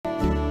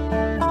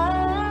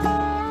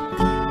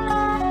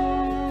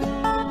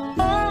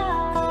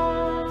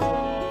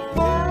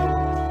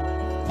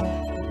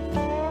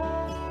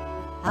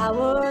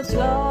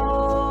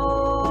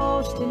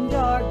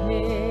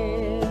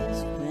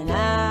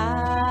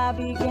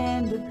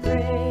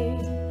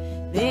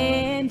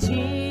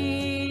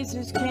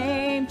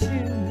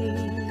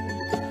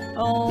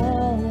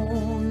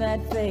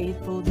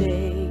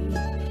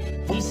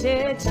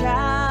said,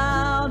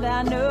 child,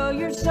 I know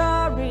you're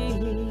sorry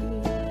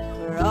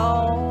for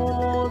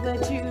all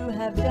that you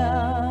have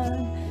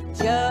done.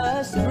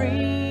 Just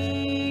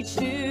reach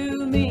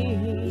to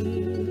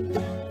me,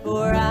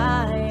 for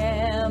I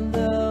am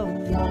the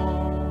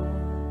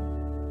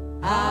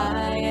one.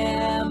 I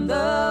am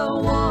the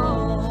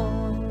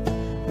one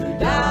who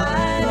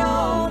died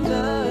on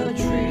the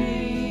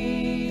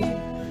tree.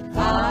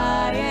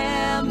 I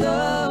am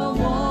the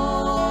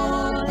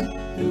one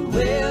who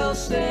will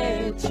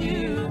set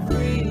you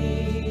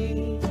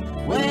free.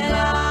 When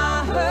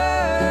I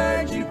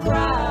heard you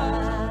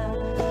cry,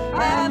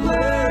 have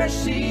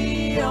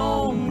mercy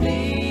on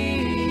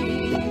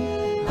me.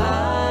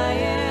 I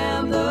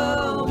am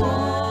the one.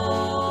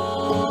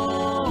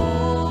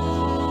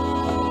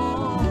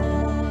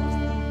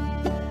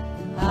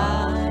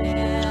 I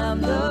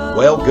am the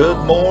Well,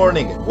 good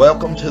morning and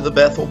welcome to the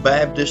Bethel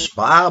Baptist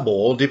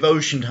Bible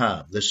Devotion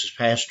Time. This is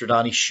Pastor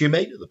Donnie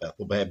Shoemate of the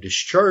Bethel Baptist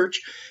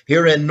Church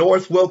here in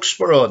North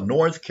Wilkesboro,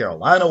 North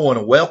Carolina. I want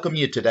to welcome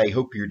you today.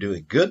 Hope you're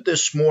doing good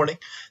this morning.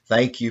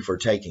 Thank you for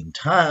taking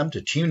time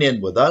to tune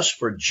in with us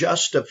for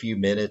just a few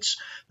minutes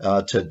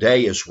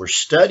today as we're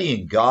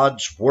studying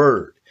God's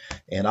Word.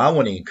 And I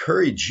want to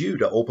encourage you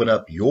to open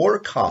up your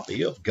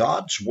copy of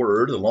God's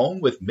Word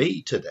along with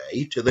me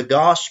today to the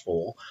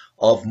Gospel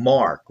of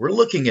Mark. We're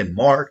looking in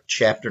Mark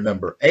chapter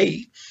number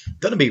 8. I'm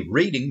going to be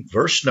reading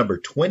verse number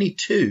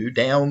 22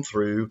 down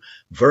through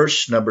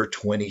verse number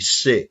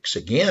 26.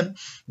 Again,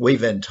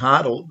 we've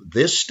entitled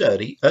this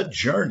study, A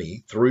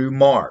Journey Through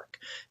Mark.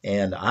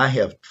 And I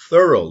have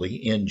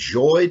thoroughly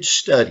enjoyed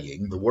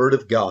studying the Word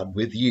of God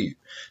with you.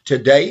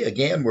 Today,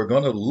 again, we're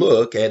going to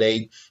look at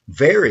a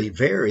very,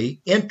 very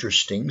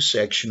interesting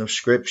section of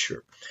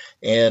Scripture.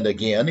 And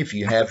again, if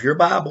you have your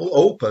Bible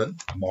open,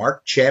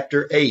 Mark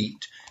chapter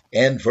 8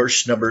 and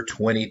verse number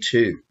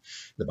 22.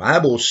 The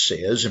Bible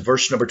says in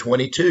verse number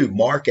 22,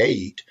 Mark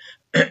 8,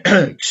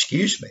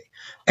 excuse me,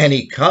 and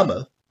he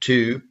cometh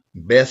to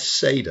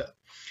Bethsaida.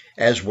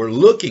 As we're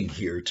looking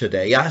here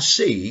today, I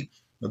see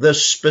the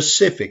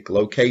specific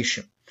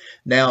location.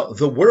 Now,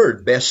 the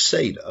word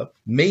Bethsaida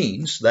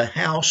means the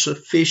house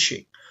of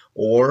fishing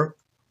or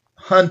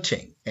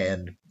hunting,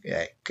 and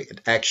it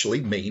could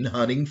actually mean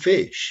hunting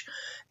fish.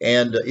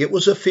 And it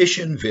was a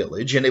fishing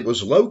village, and it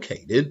was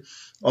located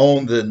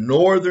on the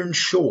northern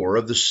shore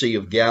of the Sea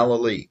of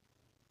Galilee.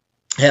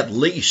 At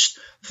least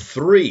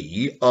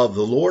 3 of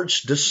the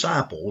Lord's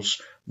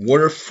disciples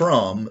were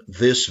from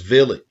this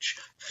village,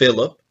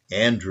 Philip,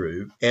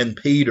 Andrew, and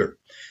Peter.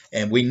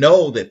 And we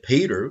know that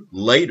Peter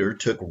later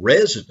took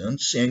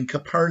residence in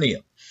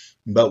Capernaum.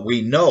 But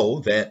we know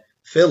that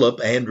Philip,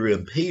 Andrew,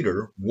 and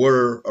Peter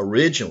were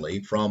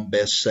originally from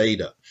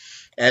Bethsaida.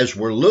 As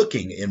we're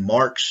looking in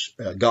Mark's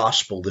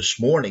gospel this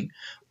morning,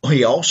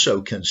 we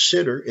also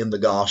consider in the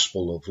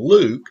Gospel of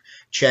Luke,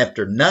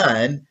 chapter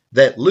 9,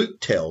 that Luke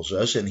tells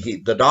us, and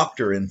the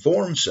doctor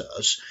informs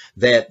us,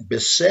 that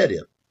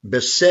Bethsaida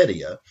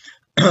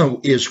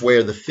is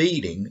where the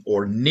feeding,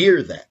 or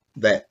near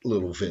that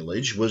little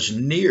village, was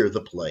near the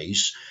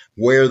place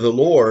where the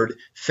Lord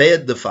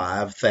fed the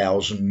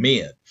 5,000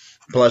 men,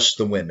 plus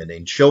the women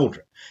and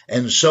children.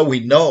 And so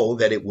we know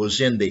that it was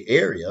in the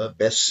area of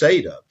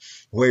Bethsaida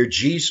where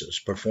Jesus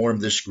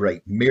performed this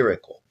great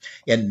miracle.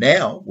 And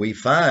now we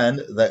find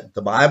that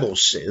the Bible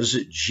says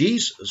that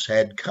Jesus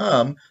had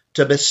come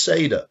to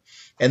Bethsaida.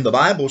 And the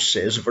Bible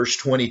says, verse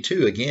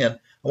 22, again,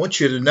 I want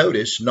you to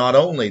notice not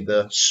only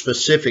the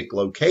specific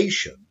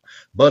location,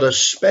 but a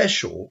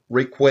special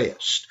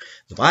request.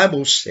 The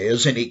Bible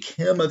says, and he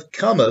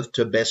cometh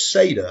to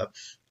Bethsaida,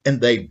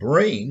 and they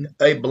bring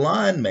a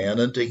blind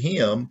man unto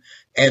him,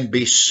 and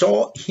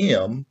besought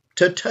him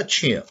to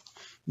touch him.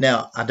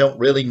 Now, I don't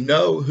really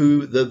know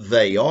who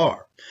they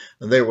are.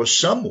 There was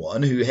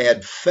someone who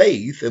had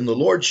faith in the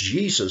Lord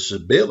Jesus'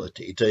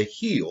 ability to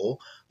heal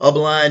a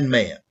blind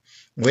man.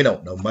 We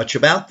don't know much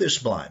about this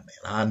blind man.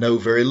 I know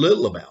very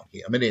little about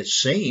him, and it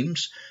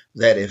seems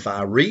that if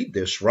I read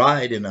this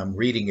right, and I'm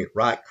reading it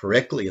right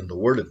correctly in the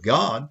Word of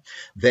God,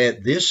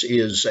 that this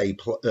is an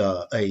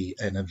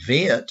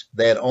event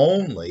that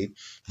only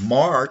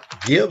Mark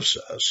gives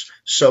us.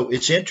 So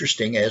it's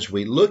interesting as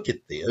we look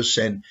at this,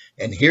 and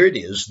here it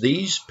is.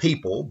 These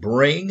people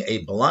bring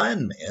a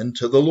blind man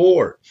to the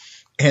Lord,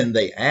 and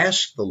they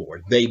ask the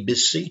Lord, they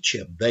beseech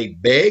him, they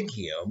beg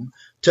him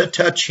to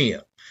touch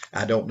him.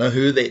 I don't know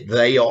who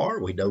they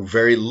are. We know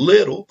very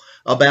little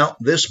about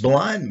this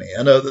blind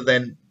man other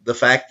than the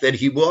fact that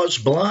he was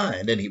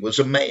blind and he was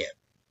a man.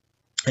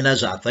 And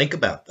as I think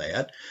about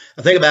that,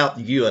 I think about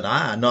you and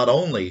I. Not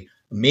only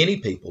many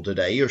people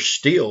today are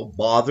still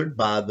bothered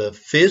by the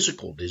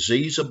physical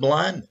disease of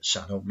blindness.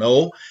 I don't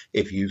know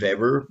if you've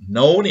ever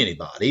known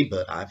anybody,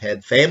 but I've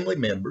had family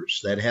members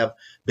that have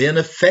been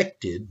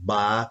affected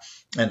by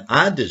an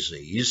eye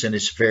disease, and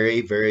it's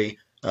very, very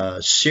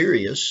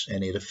serious,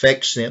 and it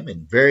affects them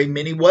in very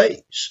many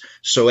ways.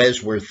 So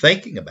as we're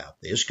thinking about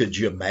this, could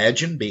you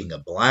imagine being a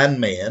blind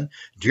man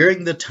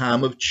during the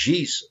time of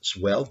Jesus?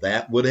 Well,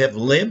 that would have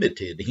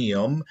limited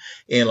him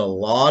in a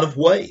lot of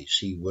ways.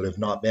 He would have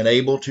not been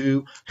able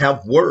to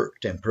have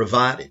worked and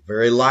provided,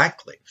 very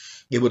likely.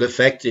 It would have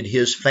affected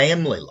his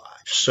family life.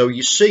 So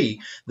you see,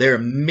 there are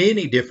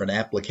many different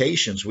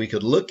applications we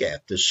could look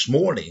at this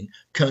morning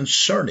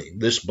concerning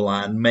this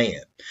blind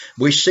man.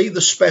 We see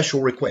the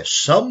special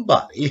request.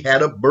 Somebody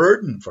had a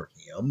burden for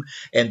him,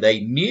 and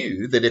they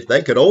knew that if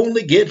they could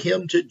only get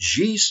him to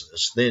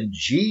Jesus, then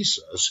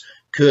Jesus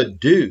could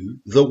do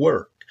the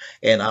work.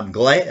 And I'm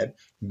glad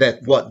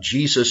that what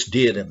Jesus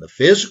did in the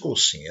physical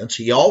sense,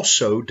 he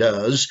also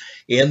does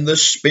in the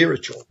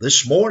spiritual.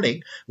 This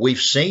morning, we've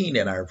seen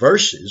in our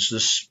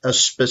verses a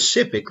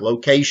specific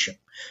location.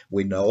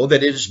 We know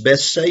that it is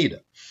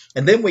Bethsaida.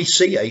 And then we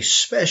see a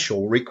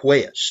special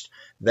request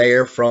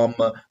there from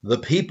the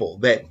people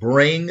that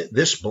bring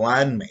this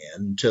blind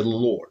man to the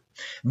Lord.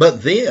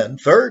 But then,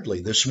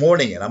 thirdly, this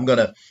morning, and I'm going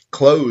to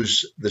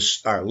close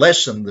our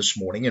lesson this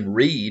morning and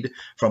read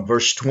from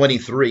verse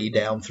 23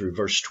 down through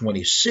verse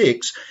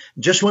 26,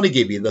 just want to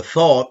give you the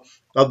thought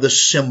of the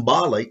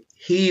symbolic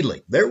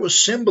healing. There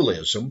was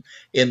symbolism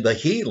in the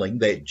healing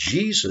that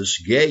Jesus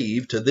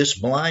gave to this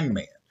blind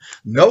man.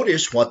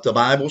 Notice what the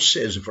Bible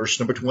says in verse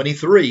number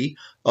 23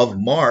 of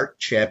Mark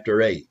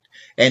chapter 8.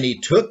 And he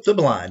took the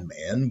blind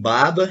man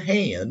by the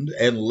hand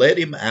and led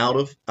him out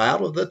of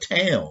the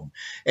town.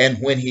 And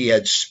when he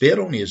had spit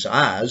on his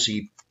eyes,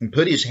 he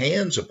put his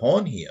hands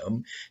upon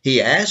him.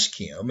 He asked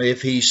him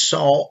if he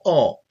saw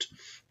aught.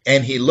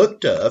 And he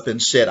looked up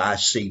and said, I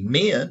see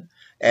men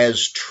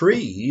as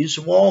trees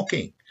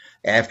walking.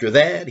 After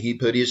that, he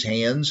put his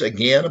hands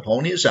again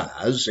upon his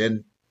eyes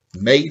and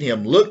made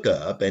him look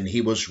up, and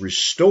he was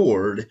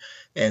restored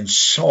and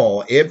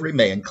saw every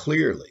man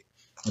clearly.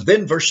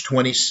 Then verse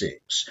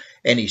 26,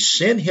 and he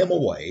sent him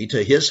away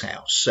to his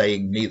house,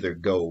 saying, neither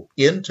go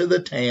into the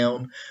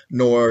town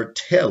nor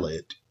tell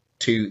it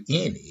to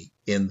any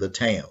in the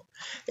town.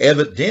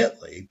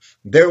 Evidently,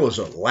 there was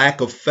a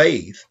lack of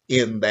faith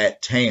in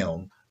that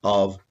town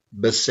of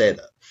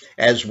Bethsaida.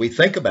 As we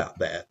think about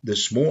that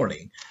this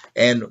morning,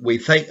 and we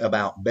think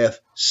about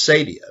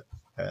Bethsaida,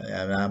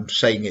 and I'm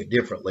saying it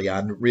differently, I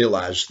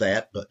realize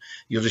that, but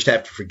you'll just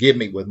have to forgive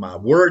me with my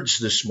words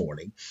this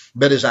morning.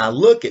 But as I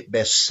look at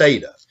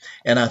Bethsaida,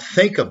 and I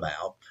think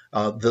about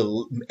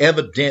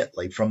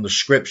evidently from the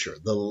scripture,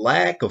 the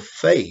lack of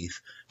faith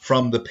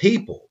from the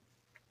people,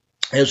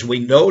 as we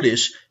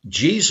notice,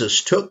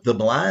 Jesus took the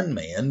blind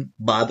man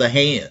by the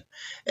hand.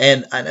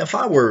 And if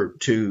I were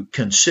to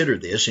consider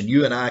this, and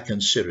you and I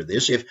consider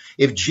this,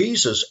 if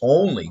Jesus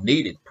only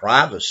needed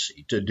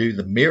privacy to do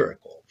the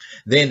miracle,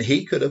 then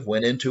he could have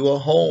went into a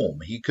home.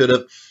 He could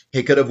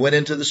have went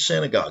into the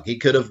synagogue. He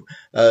could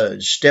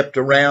have stepped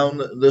around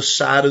the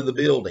side of the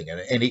building,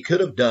 and he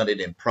could have done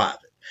it in private.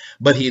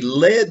 But he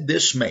led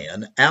this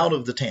man out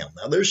of the town.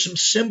 Now, there's some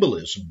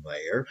symbolism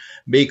there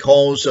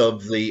because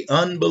of the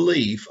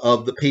unbelief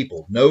of the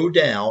people. No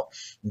doubt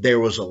there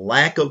was a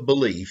lack of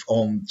belief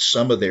on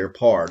some of their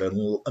part,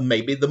 and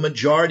maybe the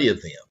majority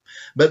of them.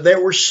 But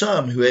there were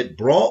some who had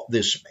brought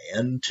this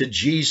man to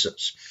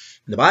Jesus.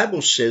 The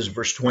Bible says,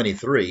 verse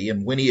 23,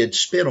 and when he had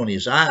spit on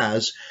his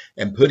eyes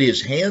and put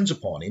his hands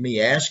upon him,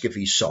 he asked if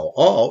he saw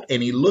aught,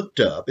 and he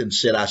looked up and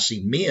said, I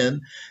see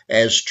men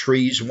as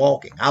trees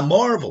walking. I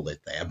marvel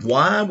at that.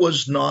 Why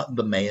was not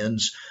the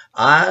man's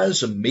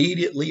eyes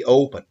immediately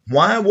open?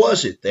 Why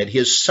was it that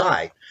his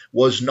sight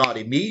was not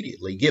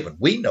immediately given?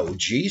 We know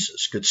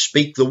Jesus could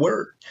speak the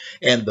word,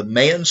 and the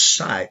man's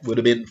sight would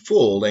have been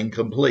full and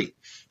complete.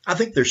 I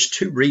think there's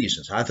two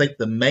reasons. I think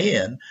the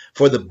man,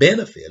 for the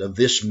benefit of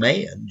this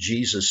man,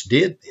 Jesus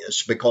did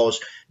this because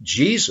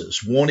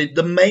Jesus wanted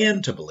the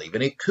man to believe.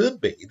 And it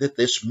could be that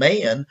this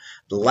man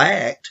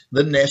lacked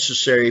the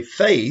necessary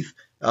faith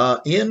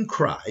in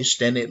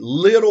Christ, and it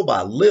little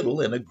by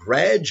little, in a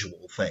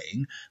gradual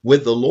thing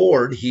with the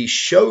Lord, he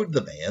showed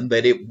the man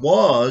that it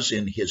was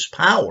in his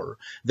power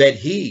that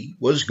he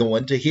was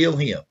going to heal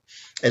him.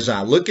 As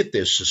I look at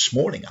this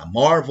morning, I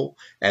marvel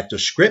at the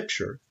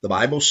scripture. The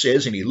Bible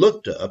says, and he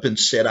looked up and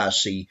said, I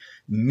see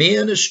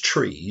men as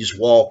trees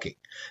walking.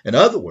 In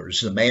other words,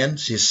 the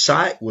man's, his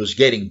sight was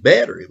getting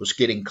better. It was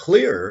getting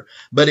clearer,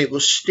 but it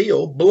was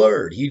still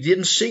blurred. He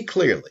didn't see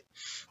clearly.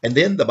 And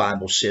then the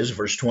Bible says,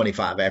 verse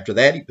 25, after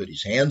that, he put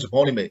his hands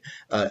upon him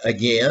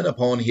again,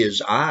 upon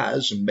his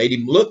eyes, and made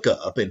him look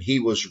up, and he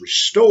was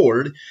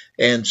restored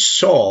and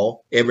saw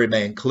every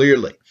man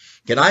clearly.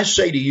 Can I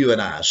say to you and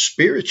I,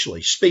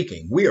 spiritually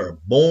speaking, we are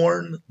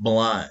born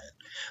blind.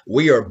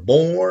 We are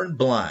born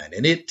blind,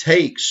 and it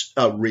takes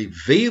a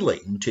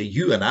revealing to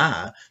you and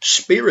I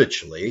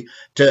spiritually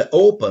to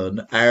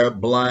open our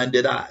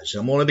blinded eyes.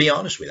 I'm going to be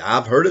honest with you.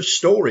 I've heard of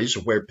stories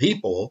where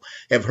people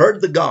have heard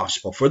the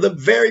gospel for the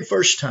very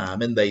first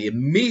time and they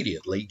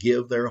immediately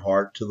give their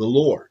heart to the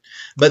Lord.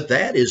 But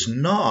that is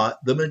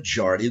not the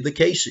majority of the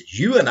cases.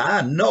 You and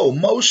I know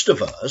most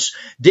of us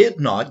did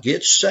not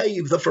get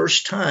saved the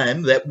first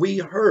time that we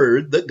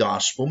heard the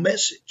gospel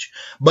message.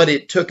 But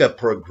it took a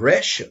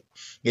progression.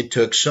 It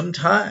took some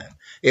time.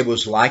 It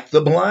was like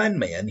the blind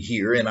man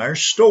here in our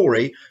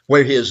story,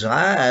 where his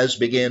eyes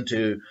began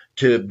to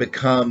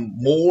become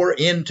more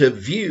into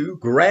view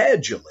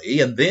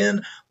gradually, and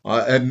then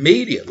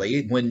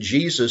immediately when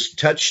Jesus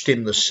touched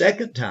him the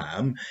second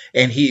time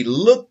and he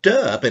looked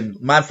up, and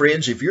my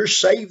friends, if you're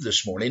saved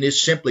this morning,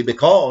 it's simply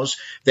because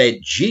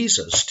that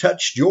Jesus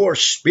touched your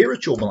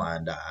spiritual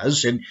blind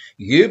eyes and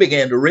you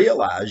began to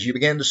realize, you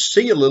began to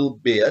see a little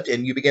bit,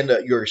 and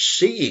your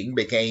seeing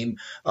became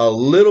a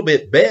little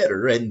bit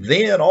better, and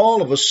then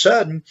all of a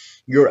sudden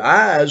your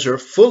eyes are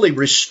fully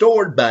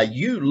restored by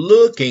you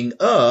looking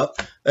up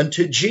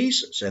unto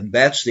Jesus. And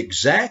that's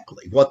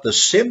exactly what the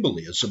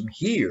symbolism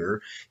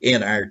here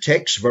in our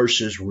text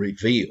verses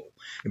reveal.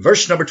 In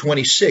verse number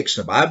 26,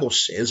 the Bible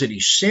says that he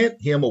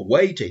sent him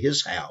away to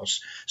his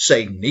house,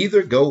 saying,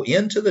 neither go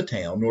into the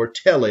town nor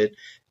tell it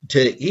to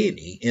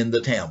any in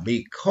the town,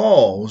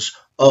 because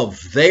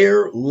of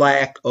their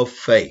lack of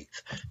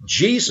faith.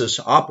 Jesus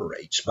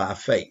operates by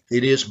faith.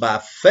 It is by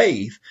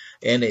faith,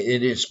 and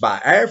it is by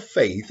our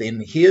faith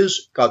in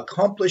his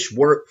accomplished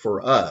work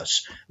for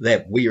us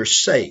that we are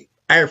saved.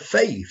 Our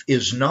faith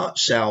is not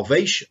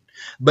salvation,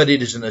 but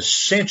it is an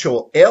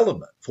essential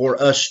element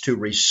for us to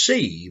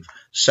receive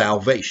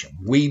salvation.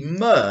 We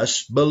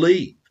must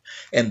believe.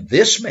 And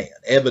this man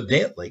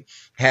evidently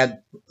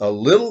had a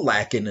little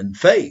lacking in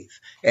faith,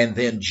 and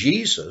then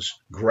Jesus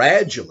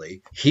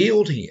gradually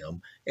healed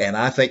him, and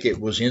I think it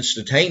was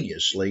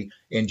instantaneously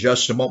in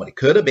just a moment. It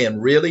could have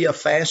been really a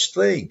fast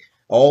thing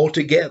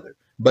altogether,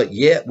 but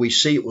yet we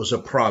see it was a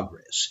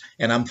progress.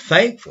 And I'm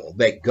thankful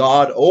that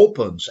God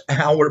opens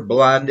our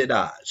blinded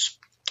eyes.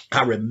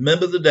 I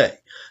remember the day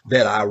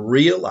that I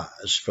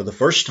realized for the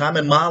first time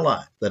in my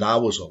life that I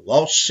was a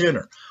lost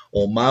sinner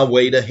on my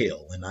way to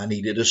hell, and I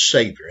needed a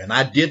Savior, and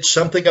I did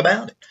something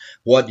about it.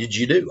 What did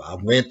you do? I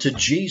went to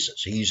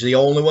Jesus. He's the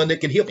only one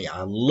that can heal me.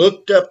 I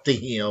looked up to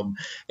him,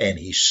 and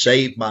he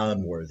saved my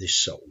unworthy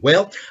soul.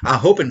 Well, I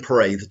hope and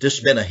pray that this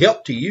has been a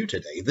help to you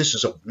today. This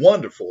is a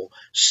wonderful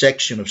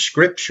section of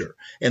Scripture,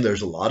 and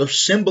there's a lot of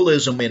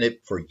symbolism in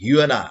it for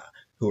you and I,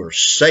 who are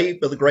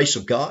saved by the grace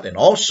of God, and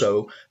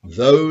also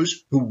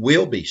those who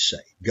will be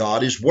saved.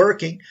 God is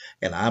working,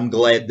 and I'm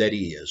glad that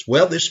he is.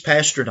 Well, this is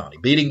Pastor Donnie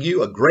bidding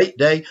you a great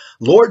day.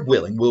 Lord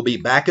willing, we'll be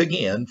back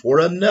again for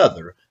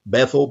another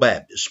Bethel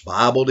Baptist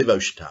Bible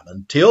devotion time.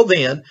 Until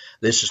then,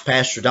 this is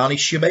Pastor Donnie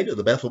Shoemaker of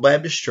the Bethel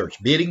Baptist Church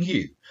bidding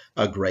you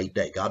a great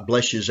day. God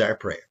bless you is our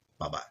prayer.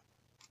 Bye-bye.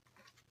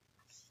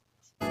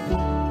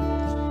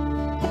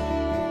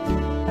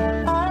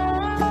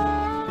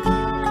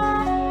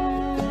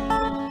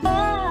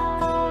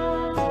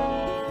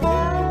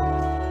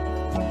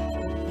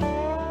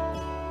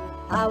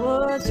 I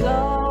was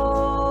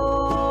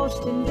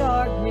lost in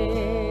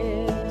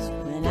darkness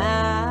when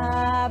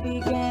I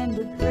began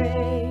to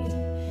pray.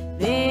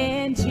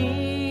 Then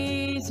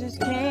Jesus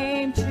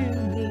came to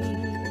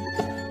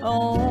me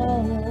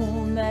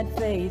on that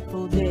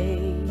faithful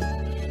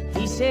day.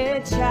 He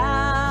said,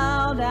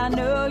 child, I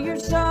know you're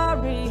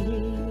sorry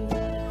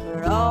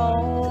for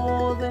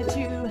all that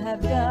you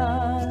have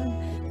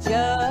done.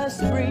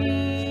 Just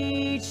breathe